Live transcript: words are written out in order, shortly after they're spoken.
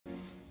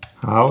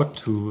How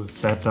to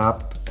set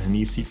up an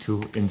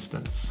EC2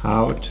 instance.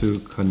 How to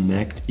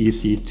connect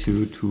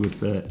EC2 to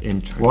the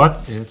internet.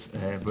 What is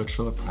a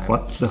virtual private?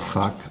 What the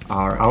fuck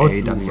are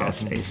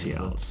AWS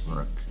ACLs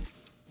work?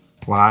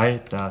 Why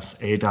does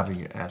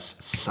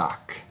AWS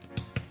suck?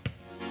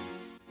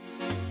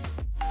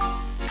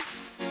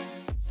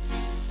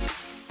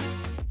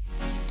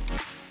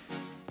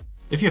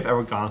 If you've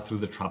ever gone through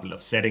the trouble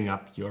of setting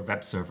up your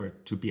web server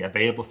to be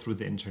available through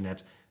the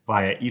internet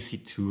via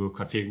EC2,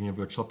 configuring a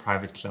virtual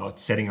private cloud,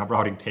 setting up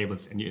routing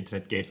tables in your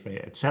internet gateway,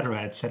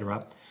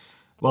 etc.,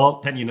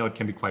 well, then you know it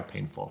can be quite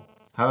painful.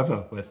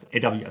 However, with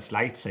AWS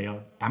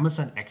Lightsail,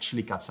 Amazon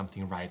actually got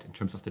something right in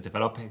terms of the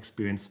developer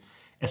experience,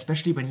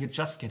 especially when you're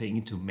just getting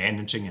into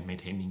managing and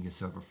maintaining your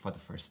server for the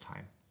first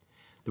time.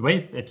 The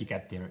way that you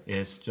get there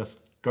is just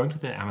going to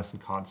the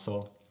Amazon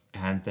console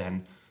and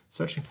then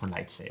searching for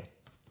Lightsail.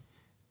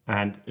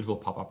 And it will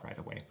pop up right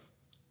away.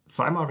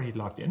 So I'm already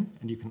logged in,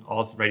 and you can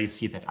already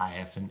see that I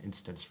have an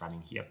instance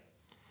running here.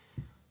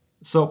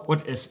 So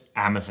what is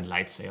Amazon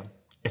Lightsail?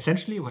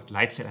 Essentially, what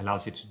Lightsail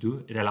allows you to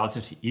do, it allows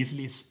you to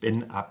easily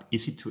spin up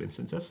EC2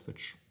 instances,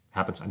 which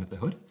happens under the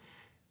hood,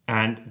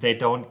 and they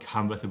don't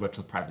come with a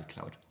virtual private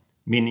cloud,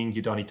 meaning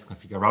you don't need to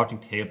configure routing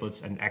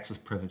tables and access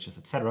privileges,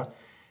 etc.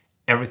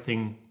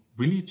 Everything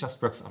really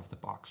just works out of the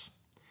box.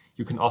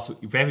 You can also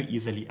very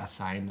easily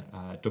assign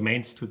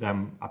domains to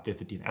them, update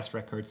the DNS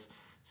records,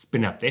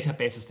 spin up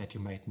databases that you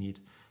might need,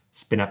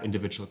 spin up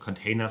individual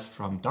containers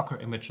from Docker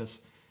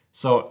images.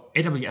 So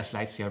AWS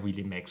Lightsail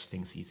really makes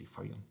things easy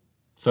for you.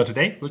 So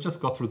today, we'll just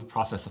go through the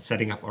process of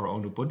setting up our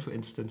own Ubuntu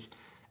instance,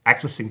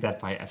 accessing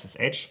that via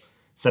SSH,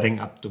 setting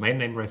up domain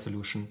name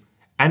resolution,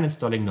 and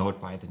installing Node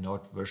via the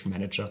Node version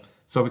manager,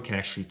 so we can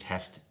actually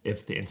test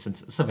if the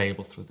instance is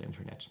available through the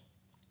internet.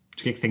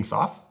 To kick things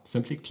off,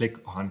 simply click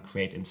on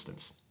Create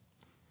Instance.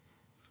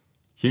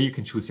 Here you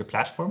can choose your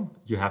platform.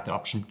 You have the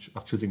option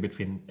of choosing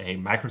between a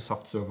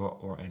Microsoft server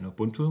or an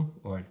Ubuntu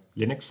or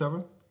Linux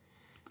server.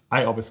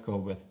 I always go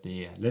with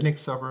the Linux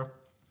server.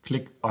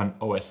 Click on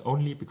OS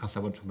only because I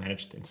want to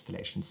manage the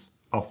installations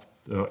of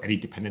any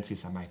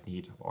dependencies I might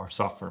need or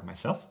software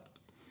myself.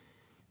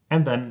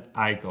 And then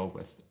I go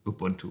with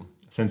Ubuntu,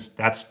 since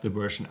that's the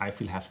version I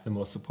feel has the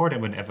most support.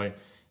 And whenever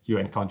you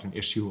encounter an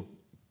issue,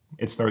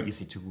 it's very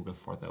easy to Google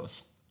for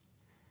those.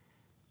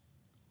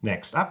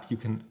 Next up, you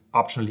can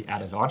optionally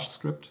add a launch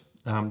script.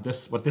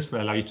 What this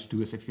will allow you to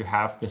do is if you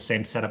have the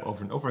same setup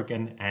over and over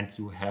again and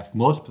you have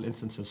multiple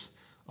instances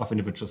of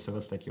individual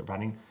servers that you're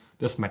running,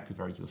 this might be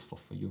very useful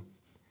for you.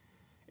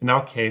 In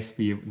our case,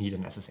 we need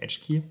an SSH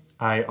key.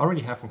 I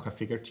already have one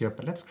configured here,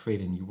 but let's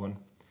create a new one.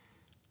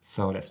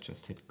 So let's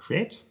just hit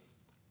create.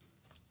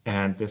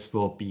 And this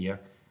will be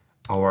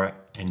our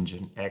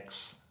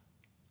NGINX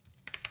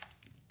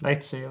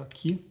Lightsail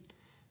key,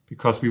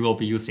 because we will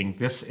be using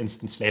this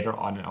instance later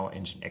on in our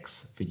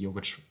NGINX video,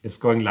 which is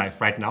going live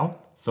right now.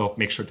 So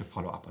make sure to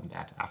follow up on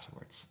that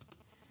afterwards.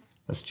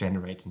 Let's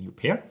generate a new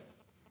pair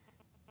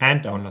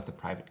and download the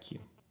private key.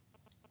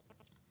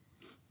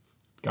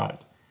 Got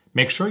it.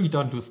 Make sure you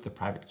don't lose the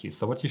private key.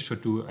 So what you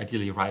should do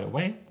ideally right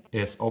away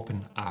is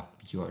open up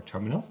your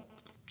terminal.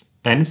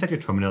 And inside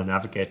your terminal,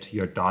 navigate to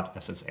your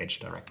 .ssh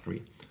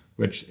directory,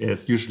 which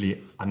is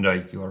usually under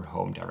your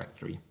home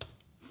directory.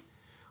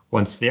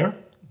 Once there,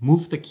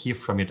 move the key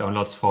from your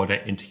downloads folder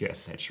into your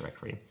SSH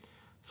directory.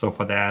 So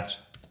for that,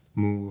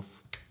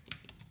 move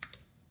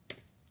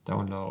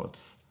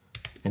downloads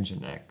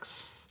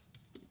NGINX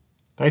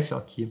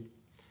Lightsail key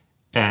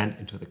and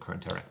into the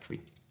current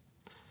directory.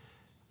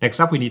 Next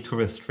up, we need to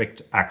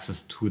restrict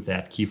access to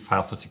that key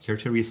file for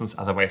security reasons.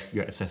 Otherwise,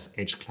 your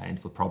SSH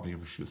client will probably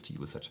refuse to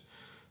use it.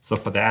 So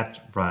for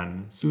that,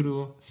 run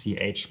sudo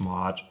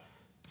chmod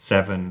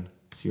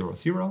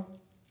 700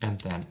 and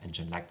then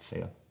NGINX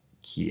Lightsail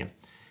key.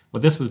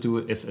 What this will do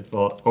is it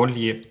will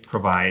only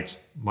provide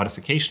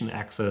modification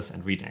access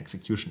and read and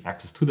execution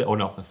access to the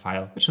owner of the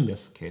file, which in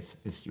this case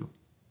is you.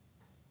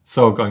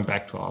 So going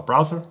back to our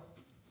browser,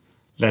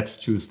 let's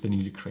choose the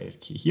newly created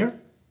key here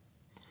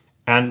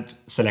and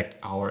select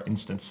our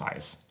instance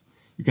size.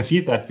 You can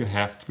see that we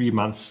have 3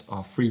 months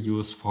of free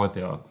use for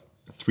the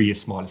 3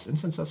 smallest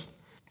instances.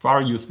 For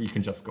our use, we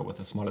can just go with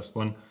the smallest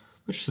one,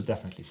 which should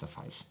definitely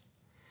suffice.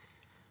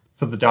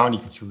 Further down, you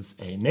can choose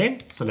a name.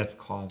 So let's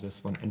call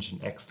this one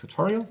NGINX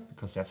tutorial,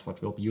 because that's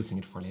what we'll be using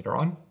it for later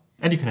on.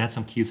 And you can add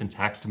some keys and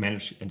tags to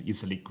manage and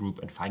easily group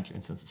and find your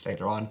instances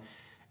later on.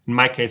 In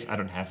my case, I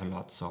don't have a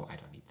lot, so I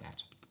don't need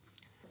that.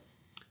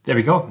 There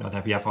we go. Now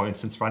that we have our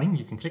instance running,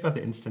 you can click on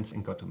the instance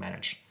and go to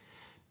manage.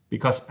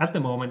 Because at the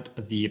moment,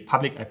 the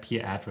public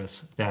IP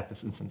address that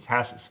this instance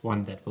has is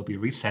one that will be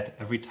reset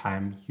every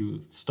time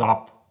you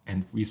stop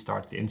and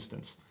restart the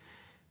instance.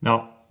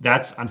 Now,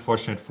 that's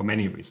unfortunate for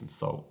many reasons.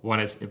 So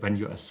one is when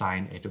you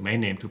assign a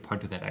domain name to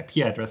point to that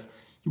IP address,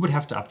 you would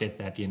have to update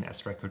that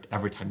DNS record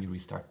every time you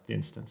restart the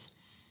instance.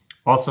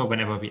 Also,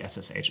 whenever we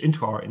SSH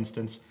into our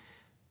instance,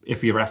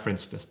 if we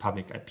reference this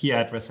public IP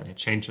address and it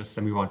changes,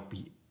 then we won't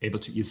be able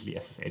to easily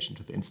SSH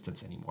into the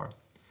instance anymore.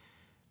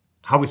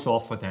 How we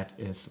solve for that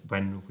is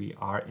when we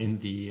are in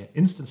the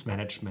instance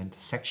management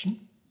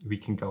section, we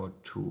can go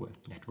to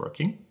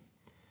networking.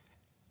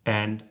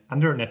 And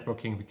under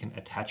networking, we can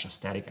attach a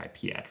static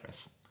IP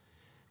address.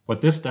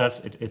 What this does,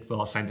 it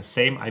will assign the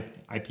same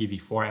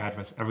IPv4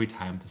 address every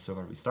time the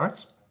server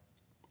restarts.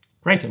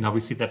 Great, and now we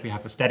see that we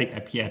have a static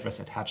IP address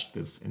attached to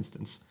this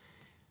instance.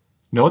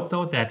 Note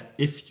though that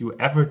if you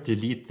ever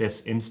delete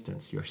this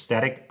instance, your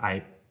static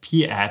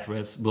IP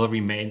address will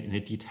remain in a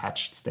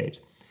detached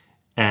state.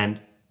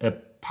 And a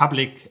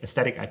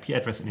static IP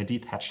address in a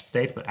detached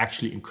state will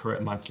actually incur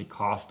a monthly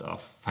cost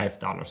of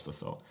 $5 or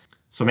so.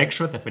 So make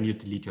sure that when you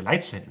delete your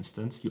Lightsail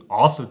instance, you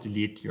also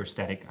delete your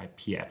static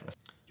IP address.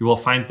 You will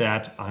find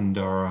that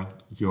under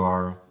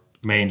your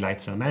main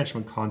Lightsail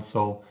management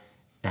console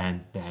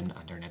and then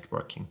under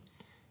networking.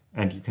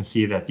 And you can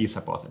see that these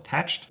are both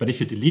attached. But if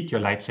you delete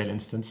your Lightsail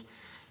instance,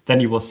 then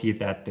you will see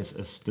that this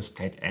is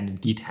displayed in a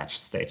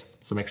detached state.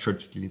 So make sure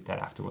to delete that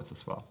afterwards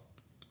as well.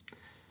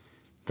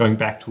 Going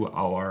back to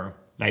our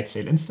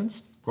Lightsail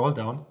instance, scroll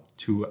down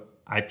to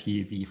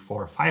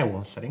IPv4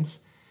 firewall settings,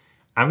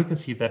 and we can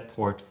see that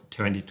port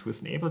 22 is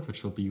enabled,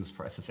 which will be used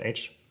for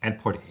SSH, and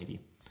port 80.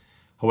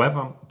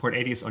 However, port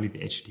 80 is only the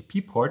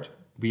HTTP port.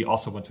 We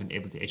also want to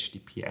enable the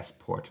HTTPS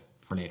port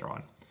for later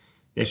on.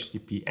 The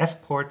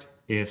HTTPS port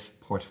is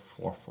port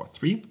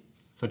 443,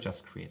 so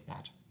just create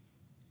that.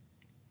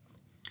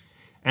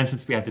 And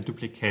since we have the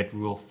duplicate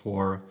rule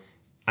for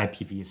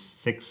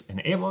IPv6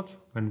 enabled,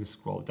 when we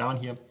scroll down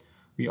here,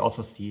 we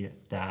also see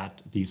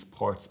that these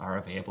ports are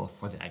available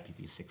for the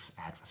IPv6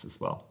 address as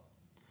well.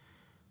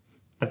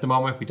 At the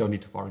moment, we don't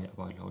need to worry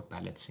about load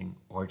balancing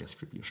or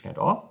distribution at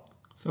all,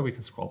 so we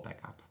can scroll back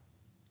up.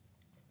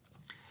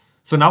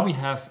 So now we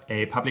have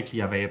a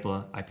publicly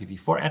available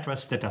IPv4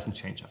 address that doesn't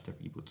change after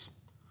reboots.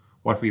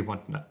 What we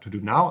want to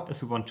do now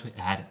is we want to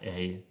add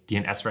a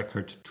DNS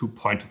record to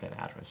point to that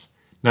address.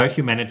 Now, if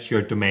you manage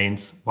your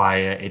domains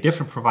via a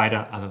different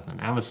provider other than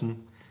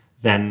Amazon,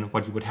 then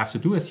what you would have to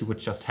do is you would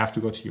just have to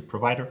go to your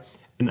provider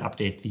and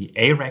update the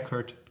A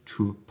record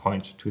to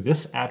point to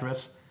this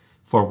address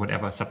for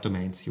whatever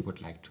subdomains you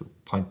would like to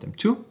point them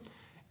to,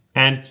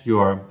 and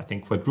your, I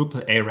think,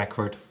 quadruple A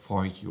record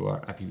for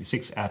your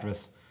IPv6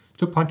 address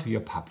to point to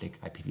your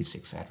public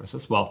IPv6 address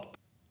as well.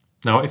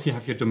 Now, if you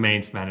have your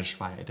domains managed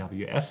via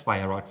AWS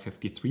via Route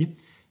 53,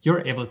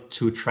 you're able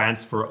to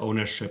transfer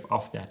ownership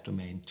of that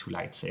domain to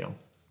Lightsail.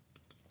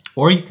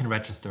 Or you can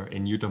register a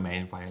new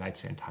domain via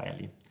Lightsail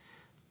entirely.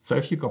 So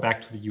if you go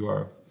back to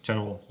your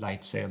general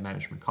Lightsail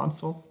management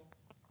console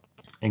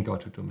and go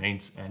to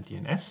domains and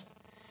DNS,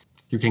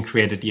 you can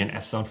create a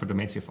DNS zone for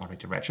domains you've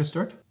already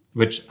registered,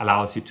 which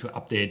allows you to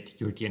update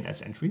your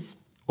DNS entries.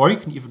 Or you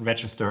can even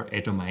register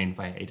a domain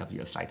via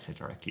AWS Lightsail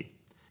directly.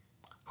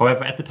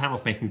 However, at the time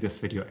of making this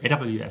video,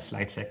 AWS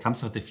Lightsail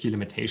comes with a few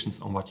limitations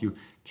on what you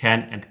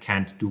can and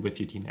can't do with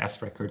your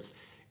DNS records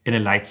in a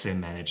Lightsail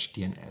managed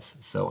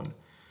DNS zone.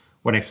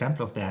 One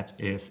example of that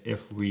is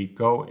if we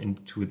go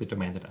into the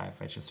domain that I've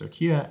registered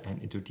here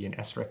and into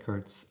DNS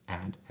records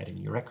and add a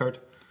new record,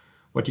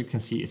 what you can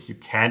see is you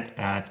can't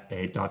add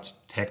a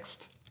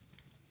 .text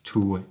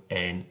to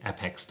an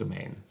Apex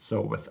domain,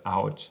 so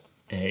without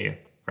a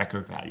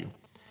record value.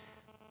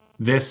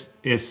 This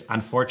is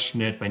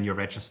unfortunate when you're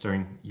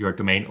registering your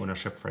domain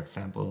ownership, for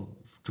example,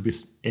 to be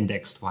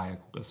indexed via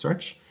Google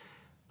search.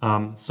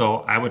 So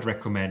I would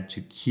recommend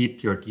to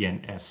keep your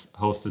DNS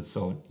hosted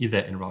zone either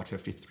in Route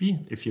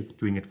 53 if you're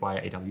doing it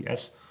via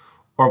AWS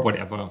or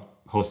whatever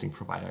hosting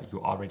provider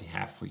you already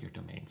have for your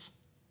domains.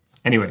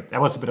 Anyway, that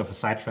was a bit of a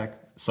sidetrack.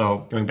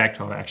 So going back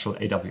to our actual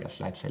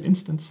AWS Lightsail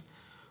instance,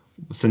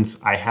 since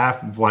I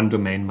have one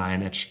domain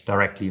managed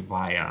directly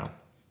via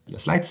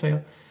AWS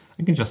Lightsail,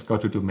 I can just go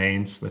to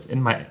domains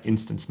within my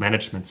instance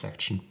management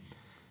section,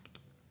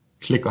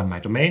 click on my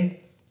domain,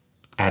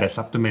 add a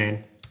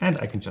subdomain, and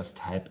I can just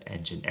type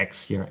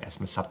NGINX here as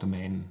my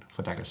subdomain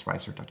for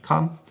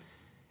douglasreiser.com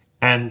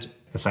and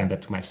assign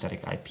that to my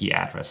static IP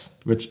address,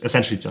 which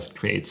essentially just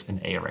creates an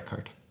A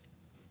record.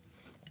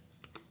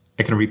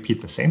 I can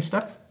repeat the same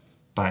step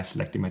by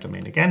selecting my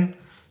domain again,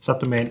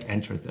 subdomain,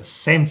 enter the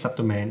same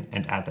subdomain,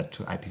 and add that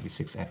to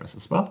IPv6 address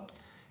as well.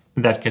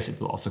 In that case, it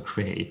will also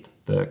create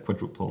the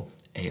quadruple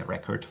A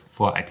record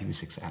for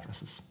IPv6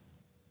 addresses.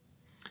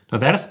 Now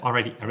that is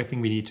already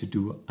everything we need to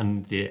do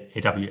on the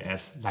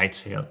AWS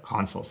Lightsail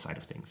console side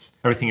of things.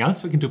 Everything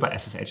else we can do by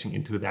SSHing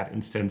into that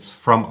instance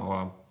from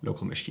our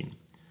local machine.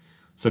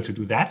 So to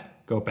do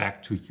that, go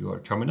back to your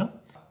terminal.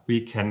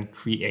 We can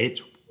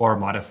create or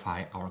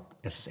modify our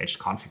SSH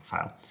config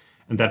file,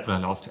 and that will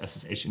allow us to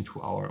SSH into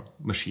our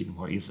machine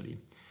more easily.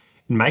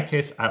 In my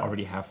case, I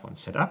already have one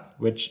set up,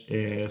 which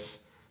is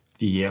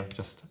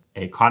just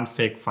a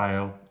config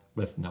file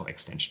with no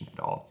extension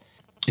at all.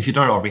 If you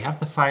don't already have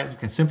the file, you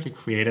can simply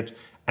create it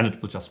and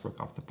it will just work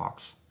out of the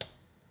box.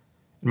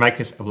 In my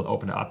case, I will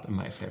open it up in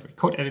my favorite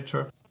code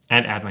editor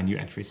and add my new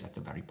entries at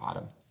the very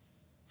bottom.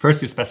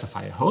 First, you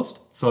specify a host.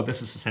 So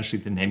this is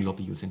essentially the name you'll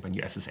be using when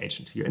you SSH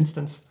into your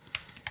instance.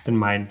 In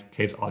my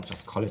case, I'll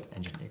just call it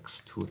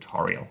NGINX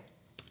tutorial.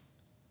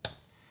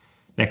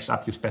 Next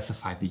up, you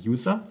specify the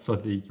user, so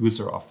the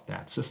user of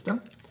that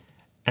system.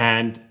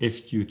 And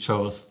if you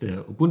chose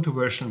the Ubuntu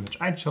version, which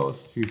I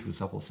chose, your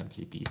user will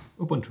simply be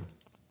Ubuntu.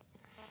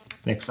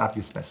 Next up,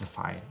 you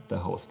specify the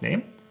host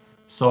name.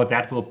 So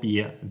that will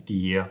be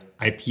the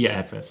IP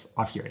address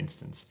of your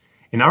instance.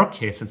 In our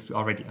case, since we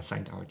already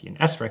assigned our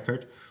DNS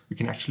record, we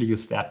can actually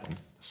use that one.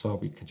 So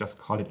we can just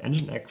call it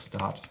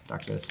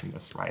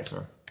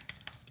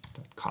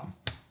nginx.douglas-riser.com.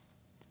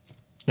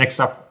 Next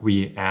up,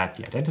 we add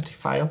the identity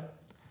file.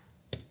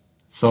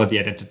 So the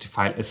identity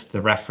file is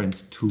the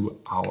reference to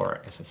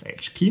our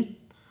SSH key.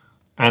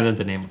 And then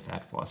the name of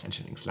that was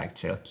NGINX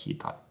Lightsail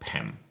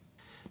key.pem.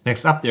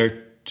 Next up, there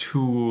are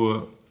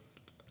two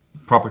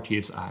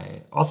properties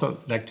I also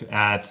like to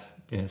add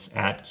is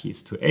add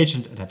keys to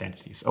agent and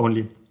identities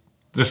only.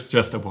 This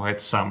just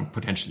avoids some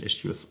potential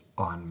issues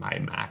on my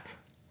Mac.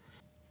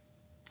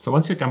 So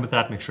once you're done with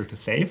that, make sure to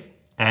save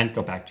and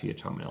go back to your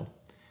terminal.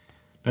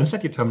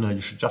 Inside your terminal,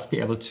 you should just be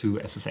able to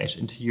SSH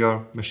into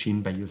your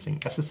machine by using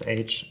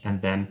SSH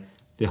and then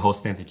the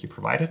hostname that you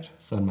provided.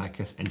 So in my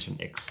case,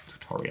 NGINX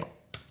tutorial.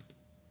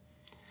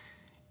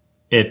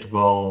 It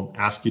will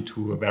ask you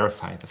to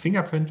verify the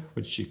fingerprint,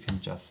 which you can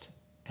just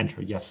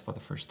enter yes for the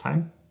first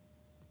time.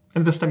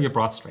 And this time you're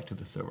brought straight to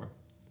the server.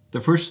 The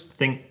first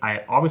thing I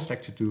always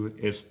like to do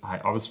is I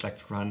always like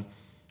to run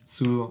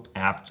sudo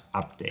apt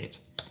update.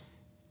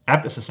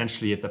 Apt is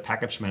essentially the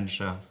package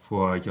manager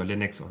for your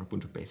Linux or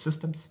Ubuntu-based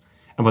systems.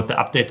 And what the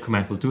update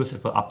command will do is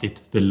it will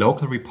update the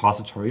local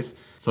repositories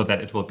so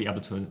that it will be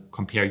able to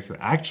compare your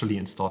actually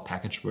installed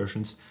package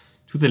versions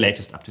to the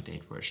latest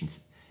up-to-date versions.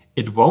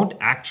 It won't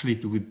actually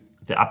do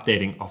the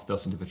updating of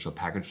those individual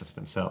packages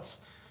themselves.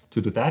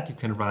 To do that, you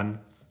can run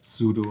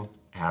sudo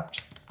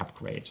apt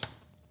upgrade.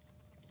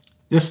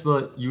 This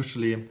will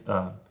usually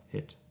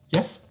hit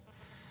yes.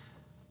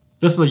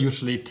 This will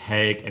usually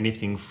take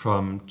anything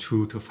from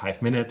 2 to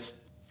 5 minutes.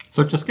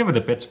 So just give it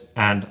a bit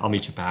and I'll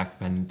meet you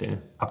back when the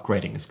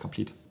upgrading is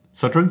complete.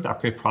 So during the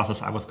upgrade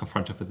process, I was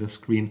confronted with this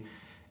screen.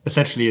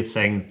 Essentially, it's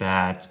saying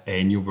that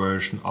a new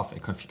version of a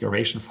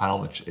configuration file,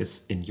 which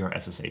is in your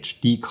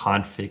SSHD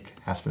config,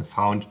 has been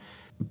found,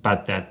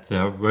 but that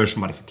the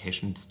version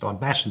modifications don't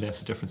match and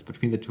there's a difference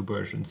between the two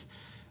versions.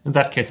 In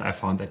that case, I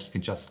found that you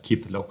can just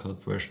keep the local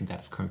version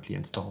that is currently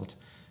installed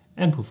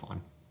and move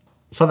on.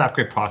 So the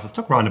upgrade process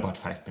took around about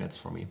 5 minutes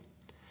for me.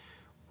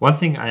 One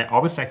thing I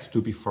always like to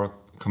do before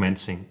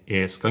commencing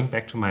is going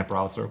back to my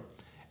browser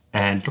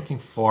and looking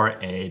for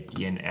a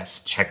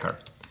DNS checker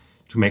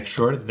to make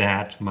sure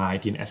that my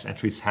DNS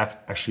entries have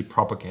actually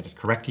propagated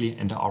correctly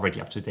and are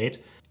already up to date,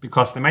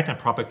 because they might not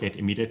propagate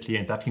immediately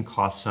and that can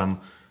cause some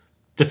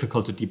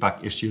difficult to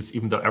debug issues,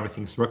 even though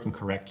everything is working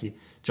correctly,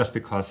 just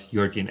because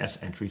your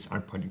DNS entries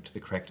aren't pointing to the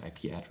correct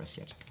IP address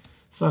yet.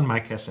 So in my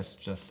case, let's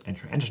just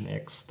enter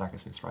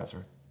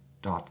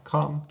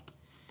nginx.douglas-riser.com,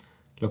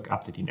 look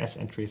up the DNS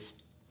entries,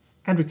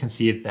 and we can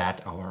see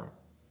that our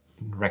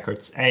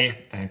records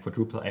A and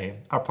quadruple A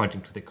are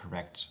pointing to the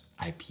correct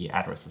IP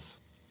addresses.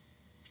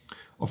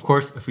 Of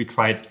course, if we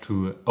try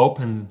to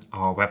open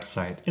our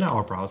website in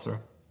our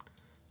browser,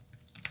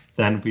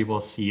 then we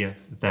will see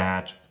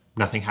that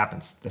nothing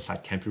happens. The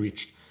site can't be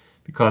reached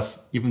because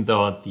even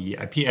though the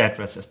IP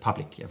address is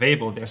publicly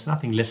available, there's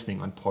nothing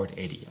listening on port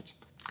 80 yet.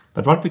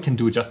 But what we can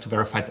do just to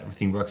verify that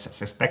everything works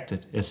as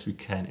expected is we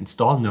can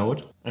install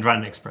Node and run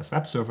an Express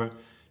web server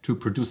to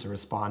produce a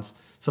response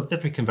so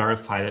that we can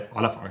verify that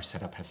all of our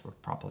setup has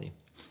worked properly.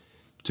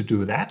 To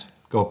do that,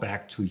 go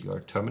back to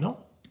your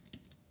terminal.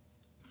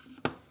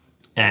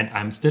 And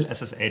I'm still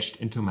SSH'd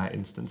into my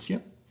instance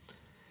here.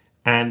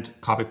 And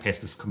copy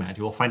paste this command.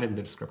 You will find it in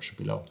the description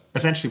below.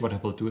 Essentially what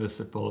it will do is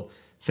it will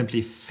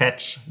simply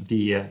fetch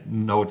the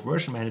Node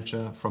version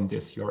manager from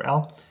this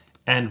URL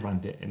and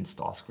run the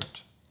install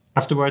script.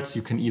 Afterwards,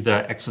 you can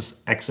either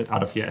exit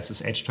out of your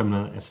SSH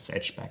terminal and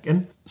SSH back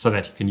in so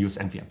that you can use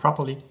NVM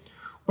properly,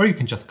 or you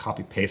can just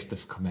copy paste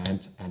this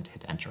command and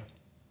hit enter.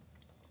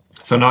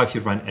 So now if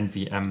you run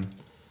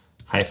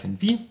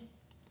nvm-v,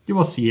 you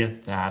will see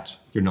that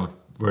your Node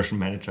version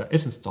manager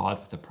is installed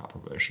with the proper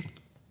version.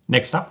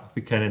 Next up,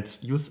 we can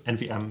use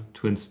NVM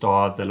to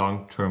install the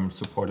long-term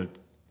supported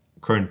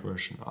current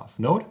version of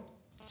Node.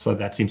 So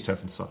that seems to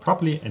have installed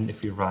properly. And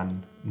if we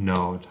run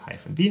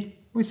node-v,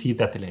 we see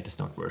that the latest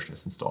Node version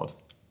is installed.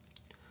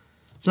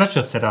 So let's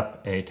just set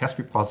up a test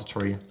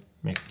repository,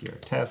 make dir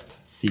test,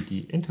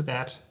 cd into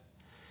that,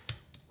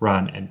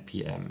 run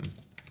npm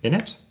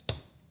init.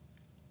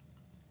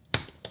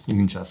 You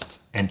can just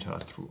enter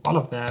through all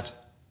of that.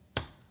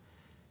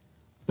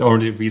 The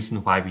only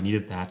reason why we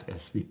needed that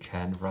is we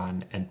can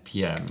run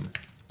npm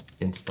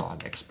install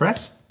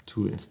express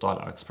to install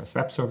our Express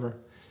web server.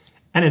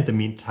 And in the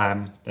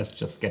meantime, let's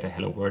just get a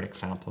hello world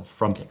example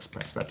from the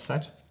Express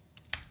website.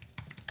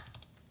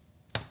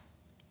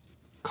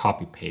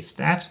 Copy paste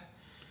that,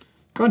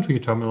 go into your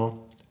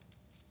terminal,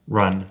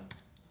 run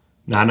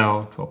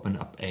nano to open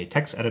up a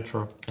text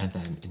editor and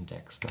then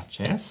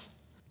index.js,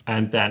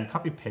 and then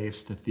copy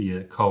paste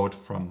the code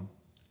from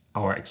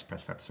our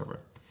Express web server.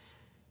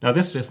 Now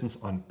this listens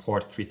on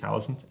port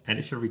 3000, and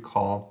if you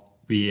recall,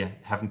 we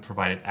haven't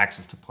provided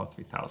access to port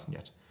 3000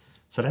 yet.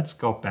 So let's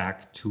go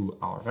back to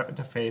our web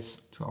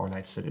interface, to our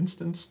Lightsail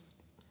instance,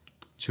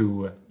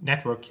 to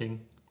networking,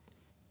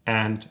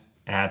 and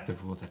add the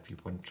rule that we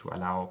want to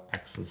allow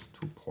access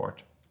to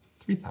port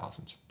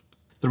 3000.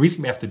 The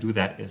reason we have to do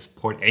that is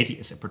port 80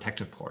 is a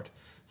protected port.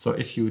 So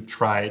if you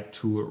try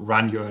to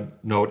run your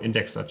node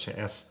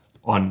index.js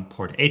on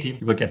port 80,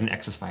 you will get an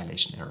access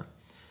violation error.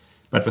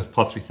 But with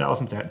port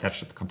 3000, that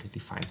should be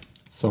completely fine.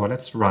 So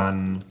let's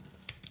run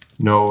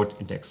node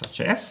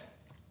index.js.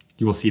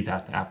 You will see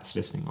that the app is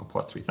listening on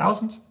port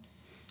 3000.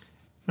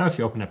 Now, if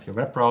you open up your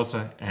web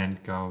browser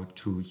and go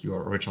to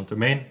your original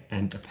domain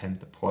and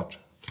append the port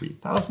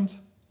 3000,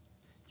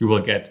 you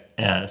will get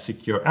a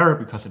secure error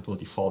because it will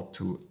default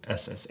to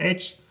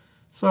SSH.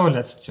 So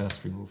let's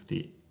just remove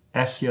the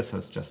S here. So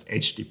it's just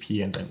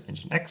HTTP and then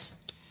NGINX.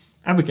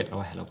 And we get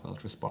our hello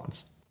world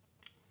response.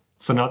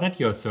 So now that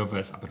your server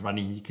is up and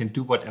running, you can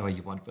do whatever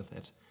you want with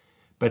it.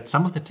 But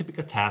some of the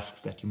typical tasks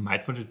that you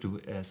might want to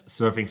do is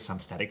serving some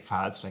static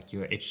files like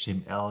your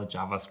HTML,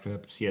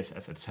 JavaScript,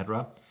 CSS,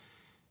 etc.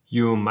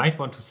 You might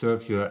want to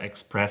serve your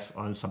Express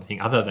on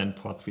something other than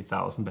port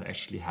 3000, but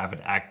actually have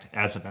it act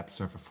as a web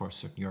server for a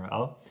certain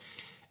URL.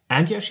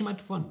 And you actually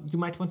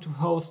might want to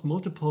host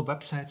multiple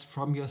websites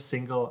from your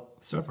single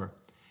server.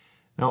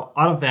 Now,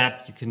 all of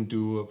that you can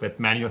do with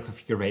manual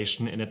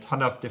configuration in a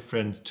ton of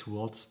different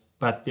tools,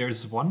 but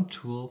there's one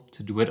tool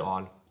to do it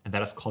all, and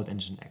that is called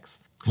NGINX.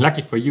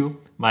 Lucky for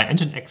you, my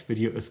NGINX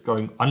video is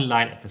going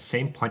online at the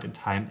same point in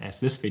time as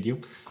this video,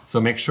 so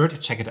make sure to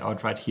check it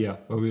out right here,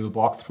 where we will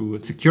walk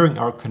through securing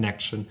our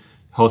connection,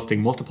 hosting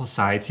multiple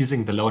sites,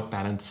 using the load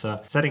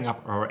balancer, setting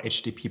up our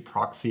HTTP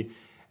proxy,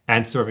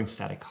 and serving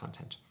static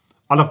content.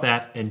 All of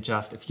that in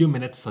just a few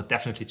minutes, so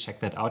definitely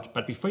check that out.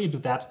 But before you do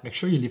that, make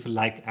sure you leave a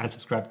like and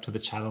subscribe to the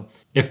channel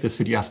if this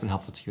video has been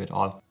helpful to you at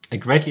all. I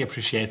greatly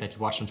appreciate that you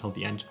watched until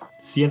the end.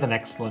 See you in the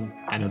next one,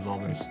 and as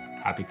always,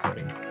 happy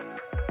coding.